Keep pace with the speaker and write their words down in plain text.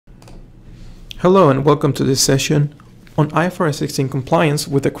Hello and welcome to this session on IFRS 16 compliance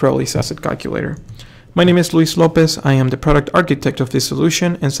with the Crowe Leased Asset Calculator. My name is Luis Lopez. I am the product architect of this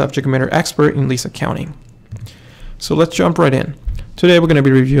solution and subject matter expert in lease accounting. So let's jump right in. Today we're going to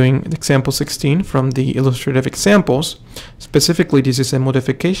be reviewing example 16 from the illustrative examples. Specifically, this is a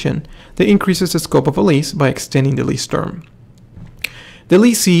modification that increases the scope of a lease by extending the lease term. The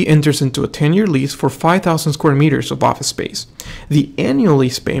lessee enters into a 10-year lease for 5,000 square meters of office space. The annual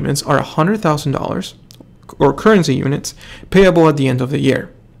lease payments are $100,000 or currency units payable at the end of the year.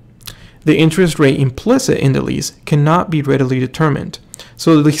 The interest rate implicit in the lease cannot be readily determined,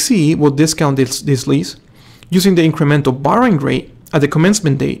 so the lessee will discount this lease using the incremental borrowing rate at the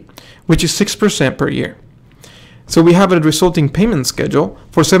commencement date, which is 6% per year. So we have a resulting payment schedule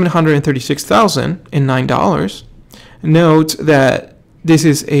for $736,009. Note that this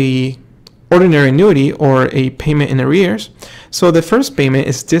is a ordinary annuity or a payment in arrears, so the first payment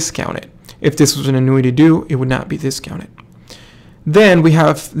is discounted. If this was an annuity due, it would not be discounted. Then we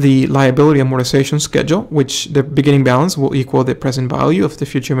have the liability amortization schedule, which the beginning balance will equal the present value of the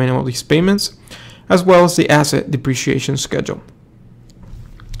future minimum lease payments, as well as the asset depreciation schedule.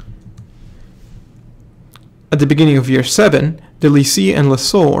 At the beginning of year 7, the lessee and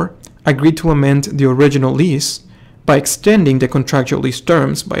lessor agreed to amend the original lease by extending the contractual lease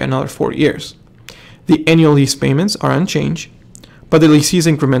terms by another 4 years. The annual lease payments are unchanged, but the lessee's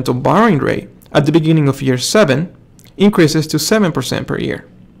incremental borrowing rate at the beginning of year 7 increases to 7% per year.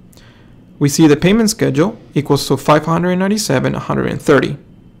 We see the payment schedule equals to $597,130.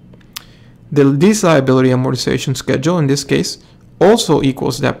 The lease liability amortization schedule in this case also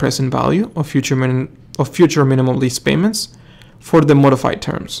equals that present value of future minimum lease payments for the modified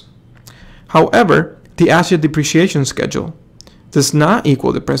terms. However, the asset depreciation schedule does not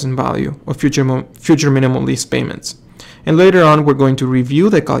equal the present value of future minimum lease payments. And later on, we're going to review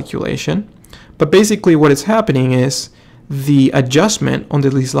the calculation. But basically what is happening is the adjustment on the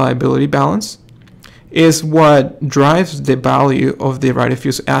lease liability balance is what drives the value of the right of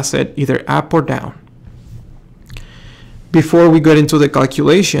use asset either up or down. Before we get into the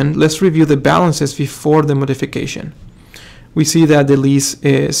calculation, let's review the balances before the modification. We see that the lease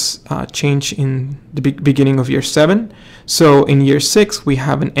is changed in the beginning of year 7. So in year 6, we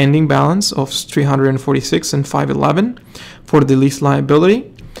have an ending balance of $346,511 for the lease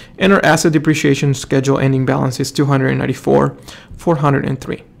liability, and our asset depreciation schedule ending balance is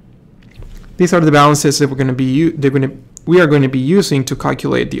 $294,403. These are the balances that we are going to be using to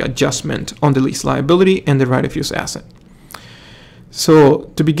calculate the adjustment on the lease liability and the right of use asset. So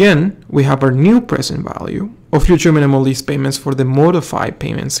to begin, we have our new present value of future minimum lease payments for the modified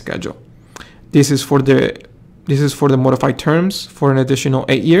payment schedule. This is for the modified terms for an additional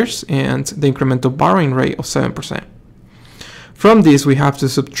 8 years and the incremental borrowing rate of 7%. From this, we have to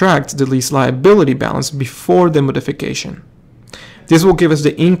subtract the lease liability balance before the modification. This will give us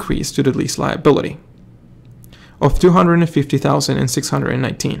the increase to the lease liability of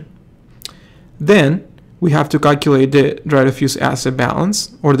 $250,619. Then we have to calculate the right of use asset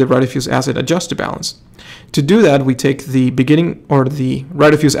balance or the right of use asset adjusted balance. To do that, we take the beginning or the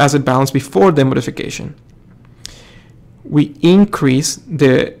right of use asset balance before the modification. We increase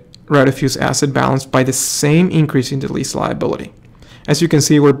the right of use asset balance by the same increase in the lease liability. As you can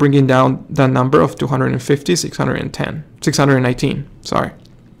see, we're bringing down the number of $619. Sorry.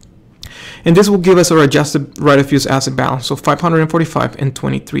 And this will give us our adjusted right of use asset balance of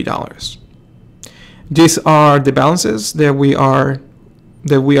 $545.23. These are the balances that we are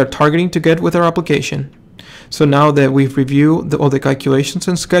targeting to get with our application. So now that we've reviewed all the calculations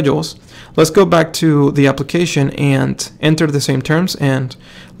and schedules, let's go back to the application and enter the same terms, and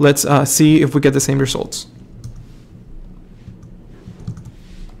let's see if we get the same results.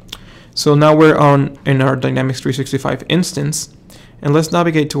 So now we're in our Dynamics 365 instance, and let's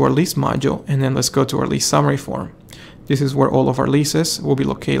navigate to our lease module, and then let's go to our lease summary form. This is where all of our leases will be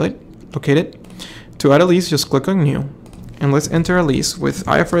located. To add a lease, just click on New, and let's enter a lease with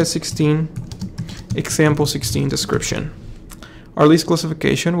IFRS 16, Example 16 description. Our lease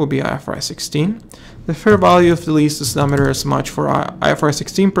classification will be IFRS 16. The fair value of the lease does not matter as much for IFRS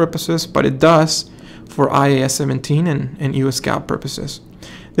 16 purposes, but it does for IAS 17 and US GAAP purposes.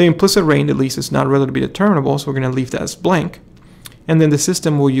 The implicit rate in the lease is not readily determinable, so we're going to leave that as blank. And then the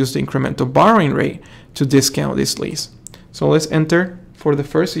system will use the incremental borrowing rate to discount this lease. So let's enter. For the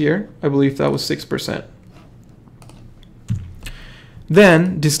first year, I believe that was 6%.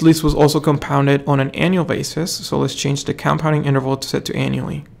 Then this lease was also compounded on an annual basis, so let's change the compounding interval to set to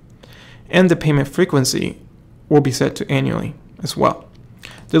annually. And the payment frequency will be set to annually as well.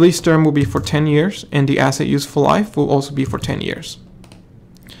 The lease term will be for 10 years, and the asset useful life will also be for 10 years.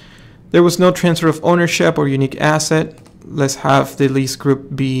 There was no transfer of ownership or unique asset. Let's have the lease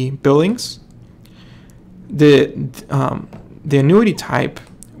group be billings. The annuity type,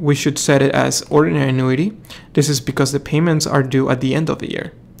 we should set it as ordinary annuity. This is because the payments are due at the end of the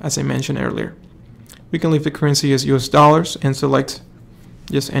year, as I mentioned earlier. We can leave the currency as US dollars and select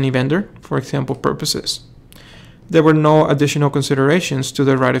just any vendor for example purposes. There were no additional considerations to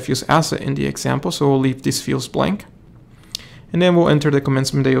the right of use asset in the example, so we'll leave these fields blank. And then we'll enter the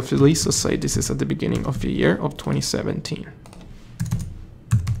commencement day of the lease. Let's say this is at the beginning of the year of 2017.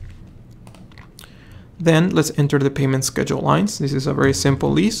 Then let's enter the payment schedule lines. This is a very simple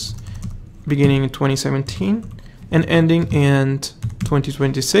lease, beginning in 2017 and ending in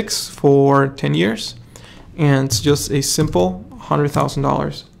 2026 for 10 years. And it's just a simple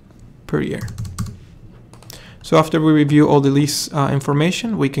 $100,000 per year. So after we review all the lease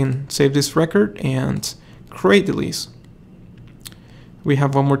information, we can save this record and create the lease. We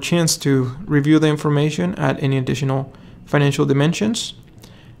have one more chance to review the information, add any additional financial dimensions.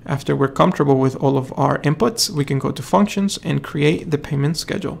 After we're comfortable with all of our inputs, we can go to functions and create the payment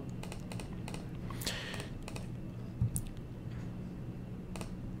schedule.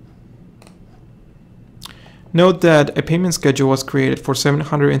 Note that a payment schedule was created for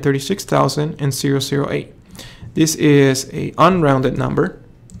 $736,008. This is an unrounded number.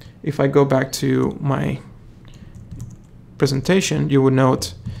 If I go back to my presentation, you would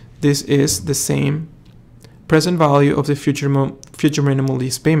note this is the same present value of the future minimum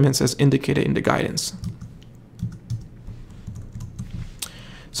lease payments as indicated in the guidance.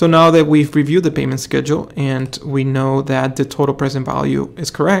 So now that we've reviewed the payment schedule and we know that the total present value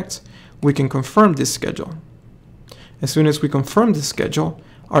is correct, we can confirm this schedule. As soon as we confirm this schedule,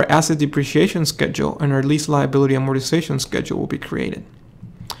 our asset depreciation schedule and our lease liability amortization schedule will be created.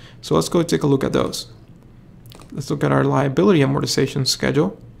 So let's go take a look at those. Let's look at our liability amortization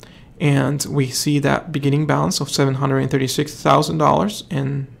schedule, and we see that beginning balance of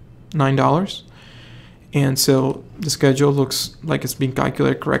 $736,009. And so the schedule looks like it's being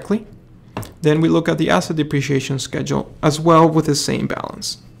calculated correctly. Then we look at the asset depreciation schedule as well with the same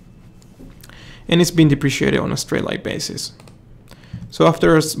balance. And it's being depreciated on a straight line basis. So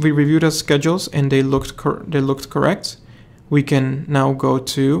after we reviewed our schedules and they looked correct, we can now go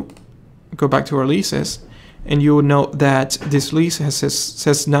back to our leases, and you will note that this lease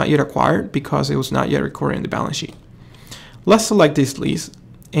says not yet acquired because it was not yet recorded in the balance sheet. Let's select this lease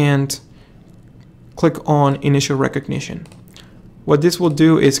and click on Initial Recognition. What this will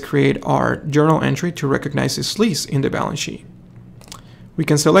do is create our journal entry to recognize this lease in the balance sheet. We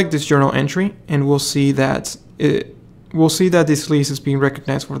can select this journal entry and we'll see that this lease is being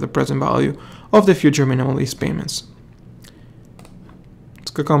recognized for the present value of the future minimum lease payments.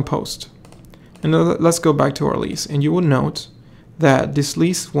 Let's click on Post. And let's go back to our lease, and you will note that this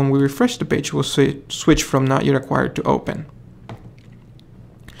lease, when we refresh the page, will switch from not yet acquired to open.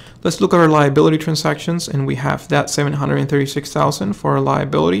 Let's look at our liability transactions, and we have that $736,000 for our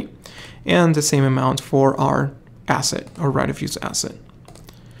liability and the same amount for our asset or right of use asset.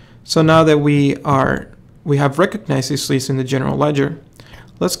 So now that we have recognized this lease in the general ledger,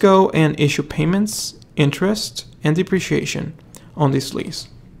 let's go and issue payments, interest, and depreciation on this lease.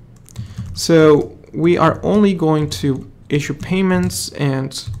 So we are only going to issue payments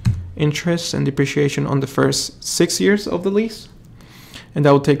and interest and depreciation on the first 6 years of the lease, and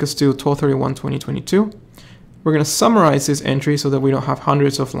that will take us to 12/31/2022. We're going to summarize this entry so that we don't have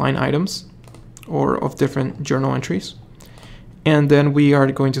hundreds of line items or of different journal entries, and then we are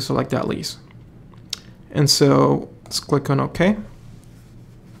going to select that lease. And so let's click on OK.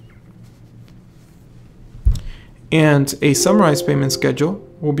 And a summarized payment schedule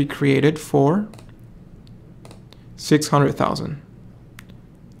will be created for $600,000.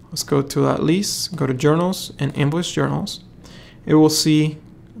 Let's go to that lease, go to Journals and Invoice Journals. It will see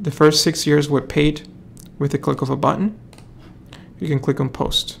the first 6 years were paid with a click of a button. You can click on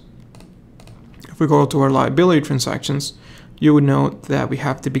Post. If we go to our liability transactions, you would note that we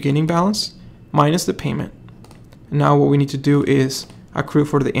have the beginning balance minus the payment. And now what we need to do is accrue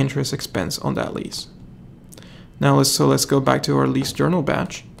for the interest expense on that lease. Now let's go back to our lease journal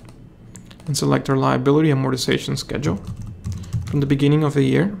batch and select our liability amortization schedule from the beginning of the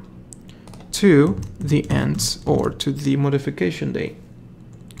year to the end or to the modification date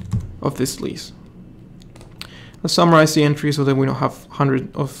of this lease. Let's summarize the entry so that we don't have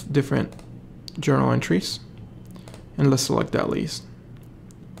hundreds of different journal entries, and let's select that lease.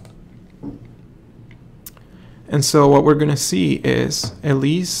 And so what we're going to see is a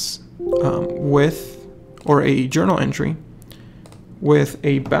lease or a journal entry with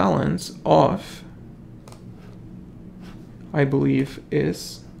a balance of, I believe,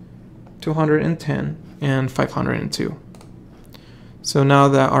 is 210, and 502. So now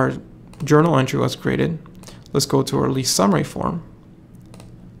that our journal entry was created, let's go to our lease summary form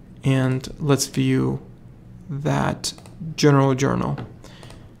and let's view that general journal.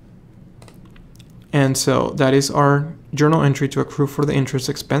 And so that is our journal entry to accrue for the interest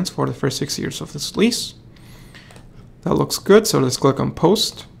expense for the first 6 years of this lease. That looks good, so let's click on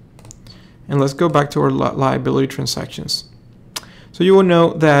post and let's go back to our liability transactions. So you will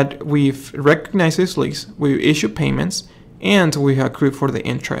note that we've recognized this lease, we've issued payments, and we have accrued for the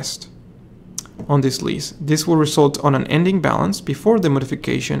interest on this lease. This will result on an ending balance before the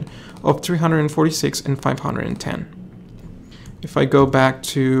modification of 346 and 510. If I go back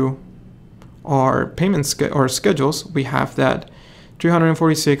to our payment schedules, we have that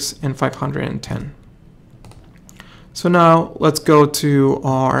 346 and 510. So now let's go to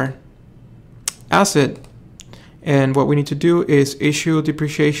our asset, and what we need to do is issue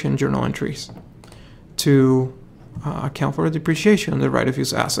depreciation journal entries to account for the depreciation on the right of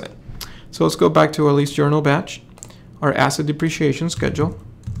use asset. So let's go back to our lease journal batch, our asset depreciation schedule,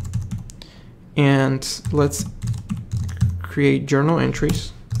 and let's create journal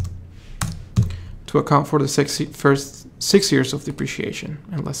entries to account for the first 6 years of depreciation,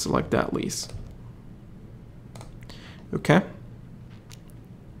 and let's select that lease. Okay.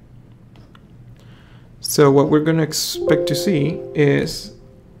 So what we're going to expect to see is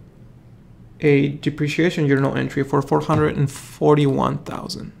a depreciation journal entry for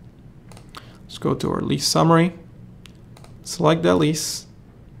 $441,000. Let's go to our lease summary, select that lease,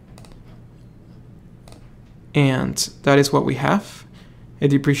 and that is what we have: a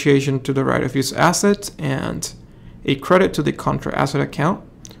depreciation to the right of use asset and a credit to the contra asset account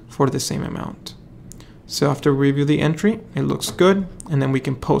for the same amount. So after we review the entry, it looks good, and then we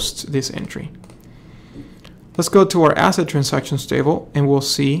can post this entry. Let's go to our asset transactions table, and we'll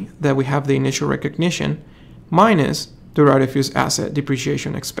see that we have the initial recognition minus the right of use asset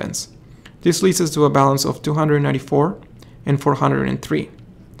depreciation expense. This leads us to a balance of 294 and 403.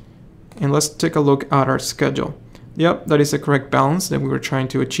 And let's take a look at our schedule. Yep, that is the correct balance that we were trying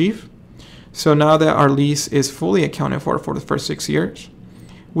to achieve. So now that our lease is fully accounted for the first 6 years,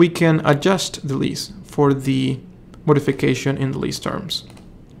 we can adjust the lease for the modification in the lease terms.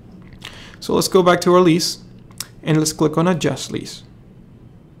 So let's go back to our lease and let's click on adjust lease.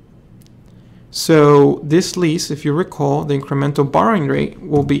 So this lease, if you recall, the incremental borrowing rate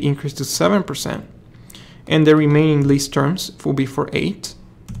will be increased to 7%, and the remaining lease terms will be for 8.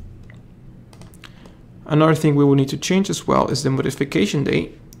 Another thing we will need to change as well is the modification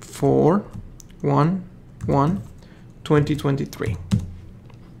date for 1/1/2023.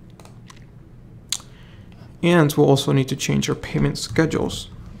 And we'll also need to change our payment schedules,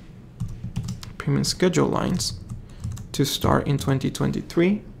 payment schedule lines, to start in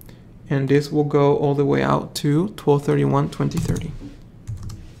 2023, and this will go all the way out to 12/31/2030.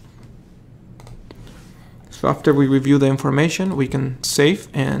 So after we review the information, we can save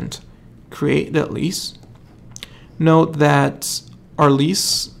and create that lease. Note that our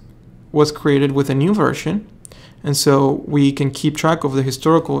lease was created with a new version, and so we can keep track of the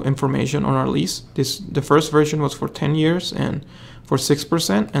historical information on our lease. The first version was for 10 years and for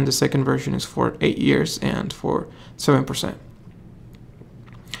 6%, and the second version is for 8 years and for 7%.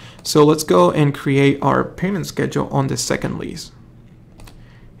 So let's go and create our payment schedule on the second lease.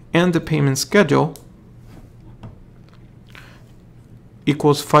 And the payment schedule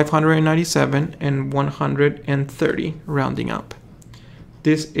equals 597 and 130, rounding up.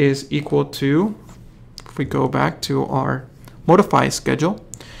 This is equal to, if we go back to our modified schedule,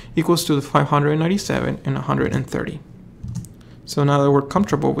 equals to the 597 and 130. So now that we're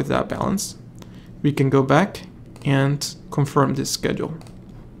comfortable with that balance, we can go back and confirm this schedule.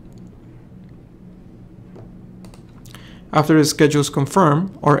 After the schedule is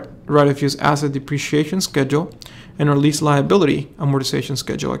confirmed, our right of use asset depreciation schedule and our lease liability amortization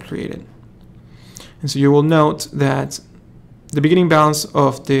schedule are created. And so you will note that the beginning balance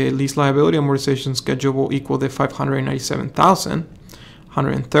of the lease liability amortization schedule will equal the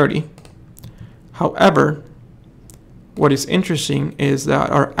 597,130. However, what is interesting is that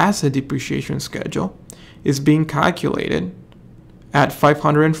our asset depreciation schedule is being calculated at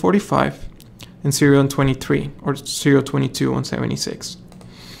 545 and 0.23 or 0.22 on 76.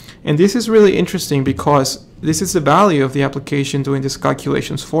 And this is really interesting because this is the value of the application doing these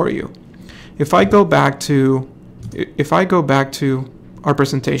calculations for you. If I go back to our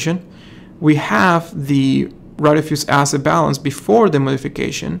presentation, we have the right of use asset balance before the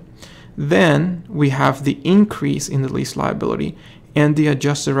modification. Then we have the increase in the lease liability and the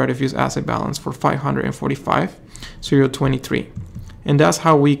adjusted right of use asset balance for 545, 0.23. And that's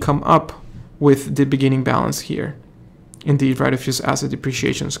how we come up with the beginning balance here in the right-of-use asset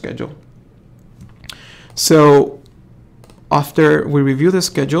depreciation schedule. So after we review the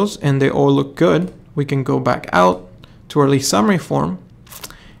schedules and they all look good, we can go back out to our lease summary form,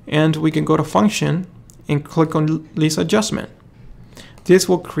 and we can go to function and click on lease adjustment. This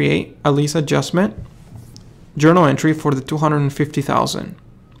will create a lease adjustment journal entry for the $250,000.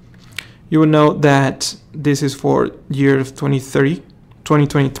 You will note that this is for year of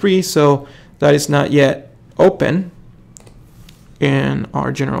 2023, so that is not yet open in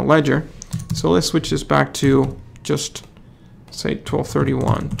our general ledger. So let's switch this back to just say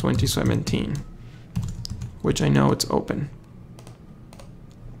 12/31/2017, which I know it's open.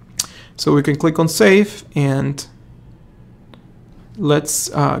 So we can click on save, and let's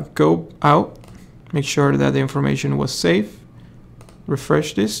go out, make sure that the information was saved.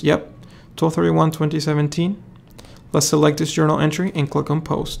 Refresh this. Yep, 12/31/2017. Let's select this journal entry and click on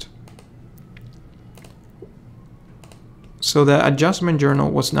post. So that adjustment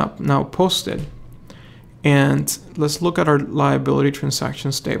journal was now posted. And let's look at our liability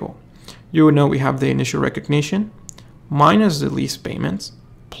transactions table. You would know we have the initial recognition minus the lease payments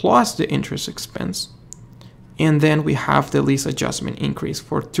plus the interest expense. And then we have the lease adjustment increase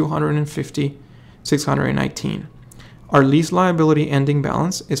for $250,619. Our lease liability ending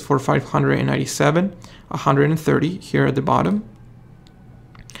balance is for $597,130 here at the bottom.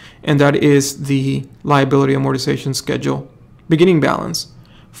 And that is the liability amortization schedule beginning balance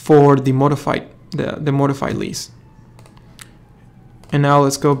for the modified lease. And now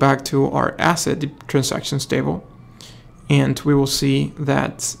let's go back to our asset transactions table, and we will see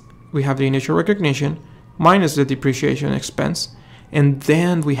that we have the initial recognition minus the depreciation expense, and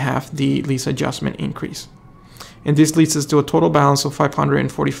then we have the lease adjustment increase. And this leads us to a total balance of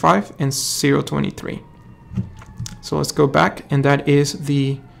 $545,023. So let's go back, and that is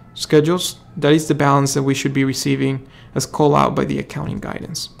the schedules. That is the balance that we should be receiving as call out by the accounting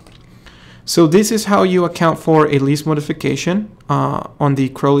guidance. So this is how you account for a lease modification on the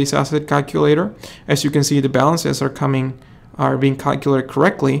Crowe Leased Asset Calculator. As you can see, the balances are being calculated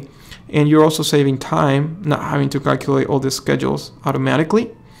correctly, and you're also saving time not having to calculate all the schedules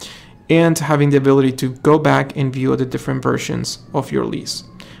automatically, and having the ability to go back and view the different versions of your lease.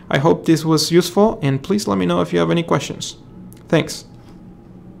 I hope this was useful, and please let me know if you have any questions. Thanks.